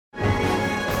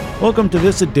Welcome to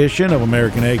this edition of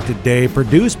American Ag Today,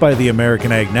 produced by the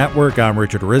American Ag Network. I'm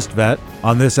Richard Ristvet.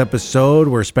 On this episode,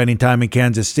 we're spending time in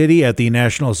Kansas City at the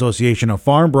National Association of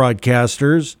Farm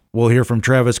Broadcasters. We'll hear from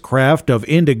Travis Kraft of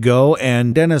Indigo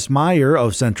and Dennis Meyer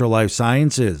of Central Life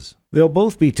Sciences. They'll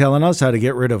both be telling us how to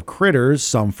get rid of critters,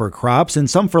 some for crops and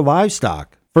some for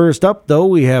livestock. First up, though,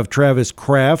 we have Travis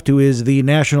Kraft, who is the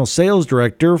National Sales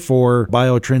Director for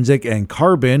Biotrinsic and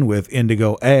Carbon with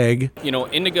Indigo Ag. You know,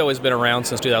 Indigo has been around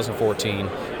since 2014,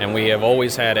 and we have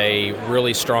always had a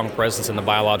really strong presence in the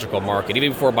biological market,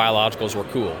 even before biologicals were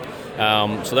cool.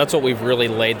 So that's what we've really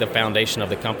laid the foundation of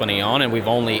the company on, and we've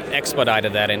only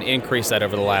expedited that and increased that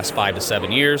over the last 5 to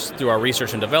 7 years through our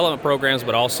research and development programs,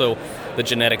 but also the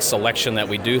genetic selection that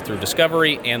we do through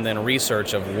discovery and then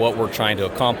research of what we're trying to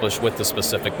accomplish with the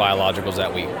specific biologicals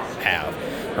that we have.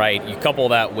 Right, you couple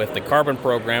that with the carbon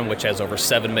program, which has over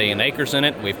 7 million acres in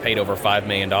it. We've paid over $5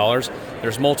 million.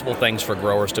 There's multiple things for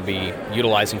growers to be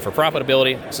utilizing for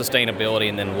profitability, sustainability,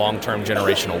 and then long-term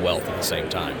generational wealth at the same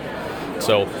time.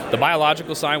 So the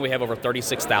biological side, we have over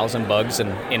 36,000 bugs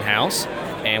in-house,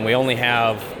 and we only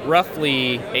have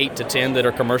roughly 8 to 10 that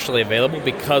are commercially available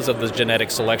because of the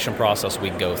genetic selection process we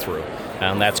go through.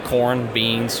 That's corn,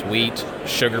 beans, wheat,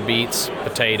 sugar beets,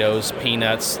 potatoes,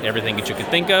 peanuts, everything that you could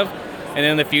think of. And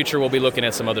in the future, we'll be looking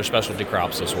at some other specialty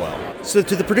crops as well. So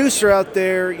to the producer out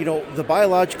there, you know, the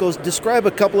biologicals, describe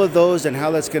a couple of those and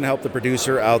how that's going to help the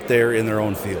producer out there in their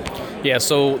own field. Yeah,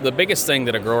 so the biggest thing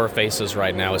that a grower faces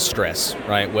right now is stress,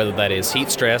 right? Whether that is heat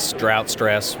stress, drought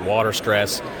stress, water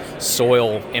stress,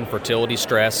 soil infertility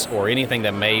stress, or anything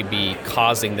that may be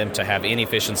causing them to have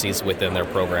inefficiencies within their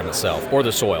program itself or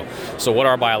the soil. So what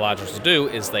our biologicals do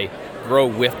is they grow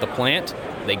with the plant.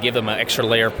 They give them an extra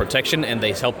layer of protection, and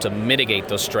they help to mitigate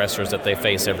those stressors that they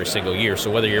face every single year. So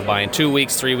whether you're buying 2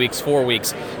 weeks, 3 weeks, 4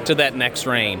 weeks to that next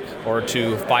rain or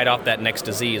to fight off that next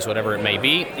disease, whatever it may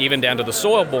be, even down to the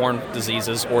soil-borne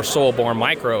diseases or soil-borne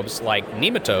microbes like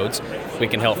nematodes, we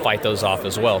can help fight those off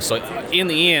as well. So in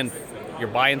the end, you're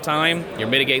buying time, you're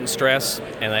mitigating stress,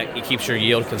 and that it keeps your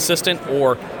yield consistent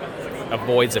or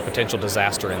avoids a potential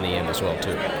disaster in the end as well,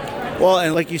 too. Well,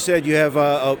 and like you said, you have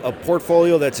a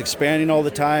portfolio that's expanding all the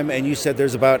time, and you said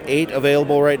there's about 8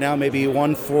 available right now, maybe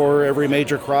one for every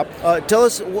major crop. Tell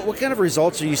us, what kind of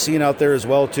results are you seeing out there as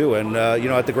well, too, and,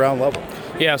 at the ground level?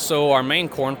 Yeah, so our main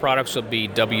corn products would be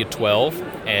W12,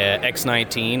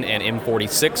 X19, and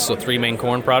M46, so 3 main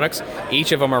corn products.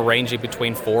 Each of them are ranging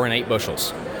between 4 and 8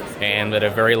 bushels, and at a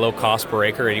very low cost per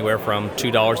acre, anywhere from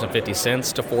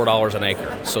 $2.50 to $4 an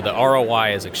acre. So the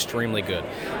ROI is extremely good.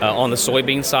 On the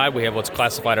soybean side, we have what's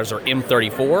classified as our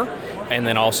M34, and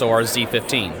then also our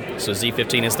Z15. So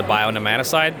Z15 is the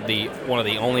bionematicide, one of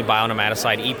the only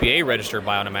bionematicide EPA-registered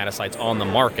bionematicides on the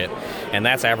market, and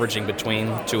that's averaging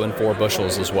between 2 and 4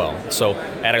 bushels as well. So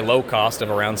at a low cost of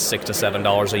around $6 to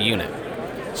 $7 a unit.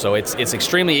 So it's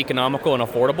extremely economical and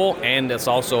affordable, and it's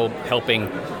also helping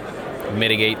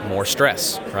mitigate more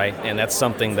stress, right? And that's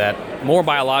something that more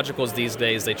biologicals these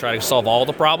days, they try to solve all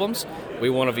the problems. We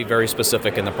want to be very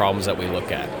specific in the problems that we look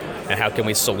at and how can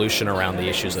we solution around the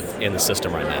issues in the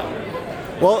system right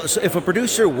now. Well, so if a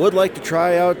producer would like to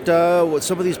try out what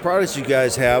some of these products you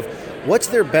guys have, what's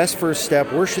their best first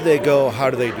step? Where should they go? How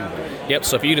do they do that? Yep,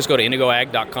 so if you just go to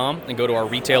indigoag.com and go to our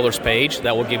retailers page,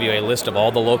 that will give you a list of all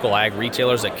the local ag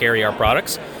retailers that carry our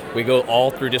products. We go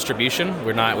all through distribution.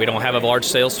 We don't have a large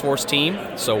sales force team,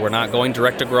 so we're not going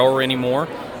direct to grower anymore.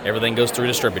 Everything goes through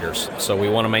distributors. So we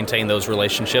want to maintain those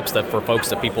relationships that for folks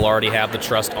that people already have the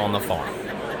trust on the farm.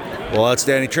 Well,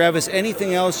 outstanding. Travis,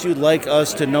 anything else you'd like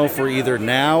us to know for either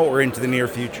now or into the near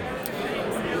future?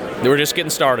 We're just getting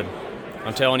started.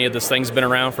 I'm telling you, this thing's been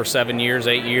around for 7 years,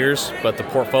 8 years, but the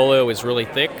portfolio is really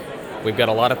thick. We've got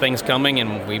a lot of things coming,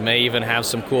 and we may even have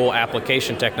some cool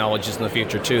application technologies in the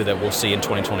future, too, that we'll see in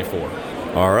 2024.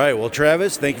 All right. Well,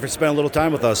 Travis, thank you for spending a little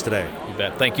time with us today. You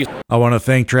bet. Thank you. I want to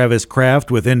thank Travis Kraft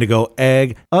with Indigo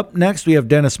Ag. Up next, we have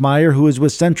Dennis Meyer, who is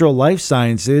with Central Life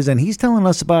Sciences, and he's telling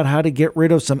us about how to get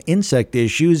rid of some insect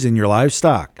issues in your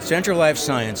livestock. Central Life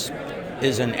Science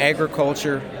is an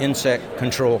agriculture insect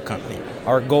control company.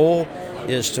 Our goal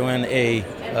is to when a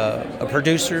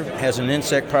producer has an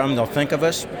insect problem, they'll think of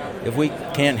us. If we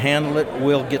can't handle it,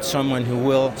 we'll get someone who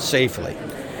will safely.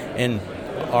 And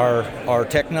our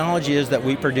technology is that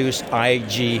we produce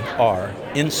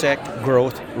IGR, Insect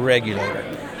Growth Regulator.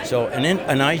 So an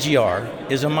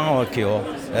IGR is a molecule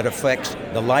that affects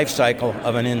the life cycle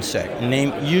of an insect.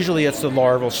 Usually it's the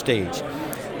larval stage.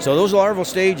 So those larval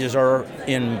stages are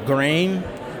in grain,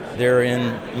 they're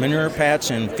in manure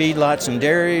pats and feedlots and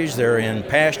dairies, they're in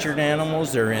pastured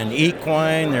animals, they're in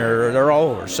equine, they're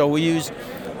all over. So we use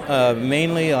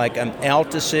mainly like an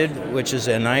Alticid, which is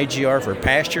an IGR for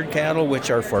pastured cattle, which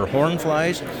are for horn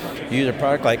flies. You use a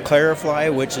product like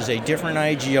Clarifly, which is a different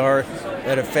IGR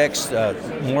that affects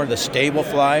more the stable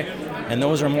fly, and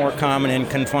those are more common in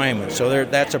confinement. So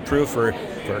that's approved for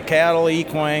cattle,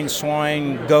 equine,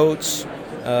 swine, goats,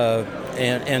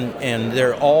 and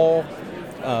they're all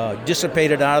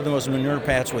dissipated out of those manure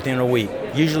paths within a week,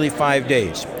 usually 5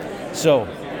 days. So,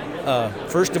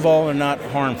 first of all, they're not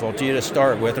harmful to you to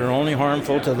start with. They're only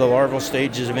harmful to the larval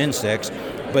stages of insects,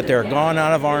 but they're gone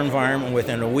out of our environment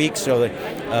within a week.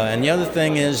 And the other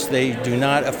thing is they do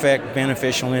not affect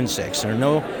beneficial insects.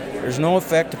 There's no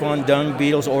effect upon dung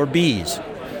beetles or bees,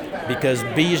 because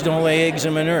bees don't lay eggs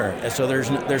in manure, so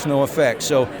there's no effect.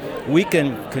 So we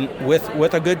can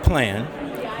with a good plan.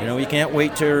 We can't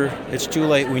wait till it's too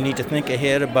late. We need to think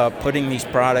ahead about putting these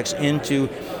products into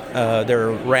their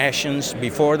rations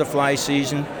before the fly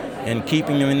season and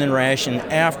keeping them in the ration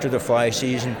after the fly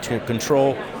season to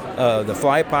control the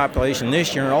fly population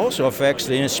this year. It also affects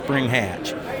the spring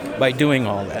hatch by doing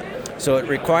all that. So it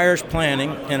requires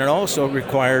planning, and it also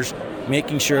requires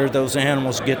making sure those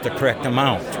animals get the correct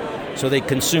amount, so they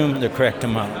consume the correct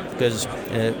amount, because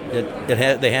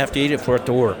they have to eat it for it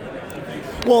to work.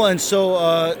 Well, and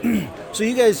so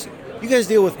you guys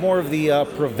deal with more of the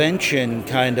prevention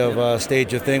kind of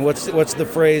stage of thing. What's the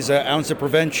phrase? Ounce of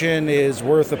prevention is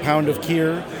worth a pound of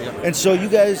cure. Yep. And so you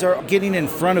guys are getting in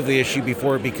front of the issue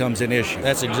before it becomes an issue.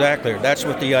 That's exactly. That's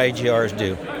what the IGRs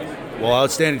do. Well,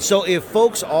 outstanding. So if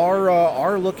folks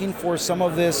are looking for some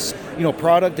of this,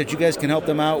 product that you guys can help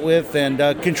them out with and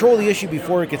control the issue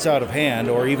before it gets out of hand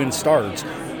or even starts,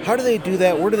 how do they do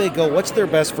that? Where do they go? What's their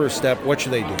best first step? What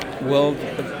should they do? Well,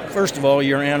 first of all,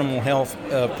 your animal health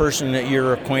person that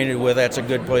you're acquainted with, that's a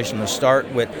good place to start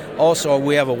with. Also,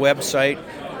 we have a website.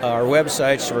 Our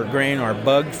websites for grain are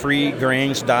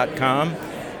bugfreegrains.com,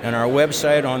 and our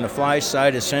website on the fly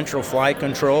side is Central Fly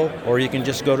Control, or you can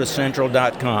just go to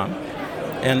central.com.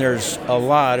 And there's a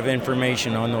lot of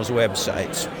information on those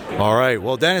websites. All right.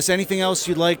 Well, Dennis, anything else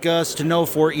you'd like us to know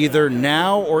for either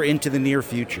now or into the near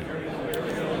future?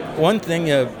 One thing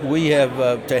we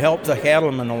have, to help the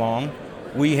cattlemen along,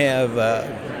 we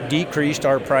have decreased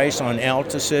our price on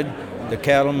Alticid. The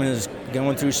cattleman is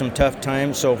going through some tough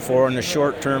times, so in the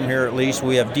short term here at least,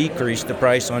 we have decreased the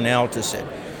price on Alticid.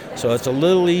 So it's a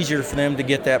little easier for them to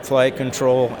get that fly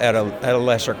control at a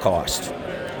lesser cost.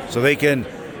 So they can,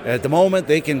 at the moment,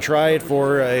 they can try it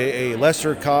for a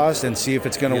lesser cost and see if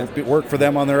it's going to work for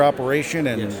them on their operation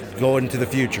and go into the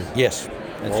future. Yes,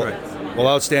 that's right. Well,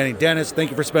 outstanding. Dennis, thank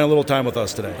you for spending a little time with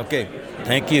us today. Okay,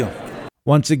 thank you.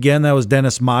 Once again, that was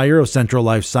Dennis Meyer of Central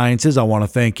Life Sciences. I want to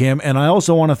thank him. And I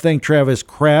also want to thank Travis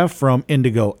Kraft from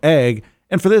Indigo Ag.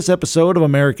 And for this episode of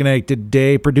American Ag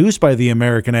Today, produced by the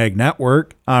American Ag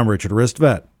Network, I'm Richard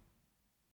Ristvet.